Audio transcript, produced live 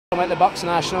at the BUCS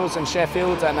Nationals in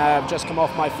Sheffield, and I've just come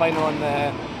off my final in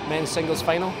the men's singles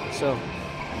final. So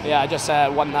yeah, I just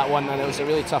won that one, and it was a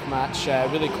really tough match,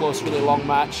 really close, really long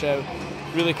match,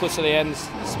 really close to the end,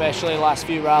 especially the last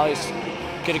few rallies.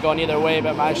 Could have gone either way,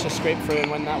 but managed to scrape through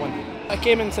and win that one. I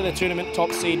came into the tournament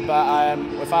top seed, but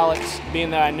with Alex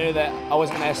being there, I knew that I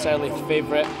wasn't necessarily the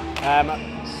favourite.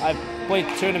 I've played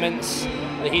tournaments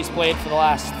that he's played for the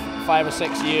last 5 or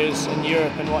 6 years in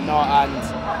Europe and whatnot, and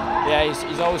yeah,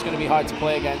 he's always going to be hard to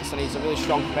play against, and he's a really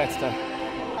strong competitor.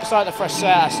 I started the first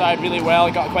set, I started really well,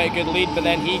 I got quite a good lead, but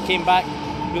then he came back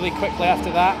really quickly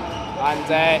after that,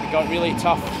 and it got really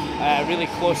tough, really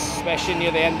close, especially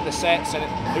near the end of the sets, and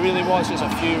it really was just a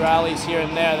few rallies here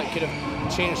and there that could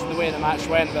have changed the way the match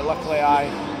went, but luckily I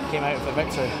came out with the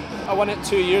victory. I won it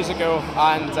 2 years ago,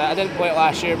 and I didn't play it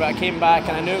last year, but I came back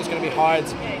and I knew it was going to be hard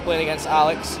playing against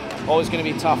Alex, always going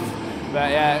to be tough, but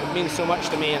yeah, it means so much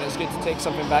to me, and it's good to take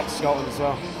something back to Scotland as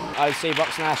well. I would say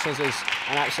BUCS Nationals is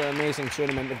an absolutely amazing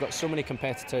tournament. They've got so many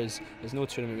competitors, there's no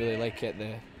tournament really like it.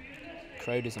 The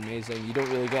crowd is amazing, you don't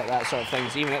really get that sort of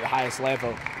things, even at the highest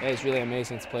level. It's really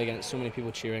amazing to play against so many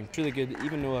people cheering. It's really good,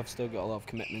 even though I've still got a lot of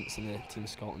commitments in the Team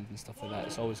Scotland and stuff like that,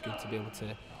 it's always good to be able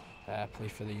to play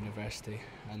for the university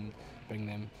and bring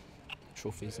them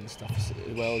trophies and stuff as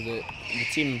well. The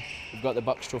team, we've got the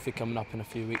BUCS trophy coming up in a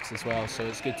few weeks as well, so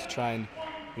it's good to try and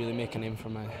really make a name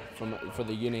for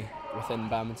the uni within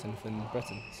badminton within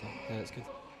Britain, so yeah, it's good.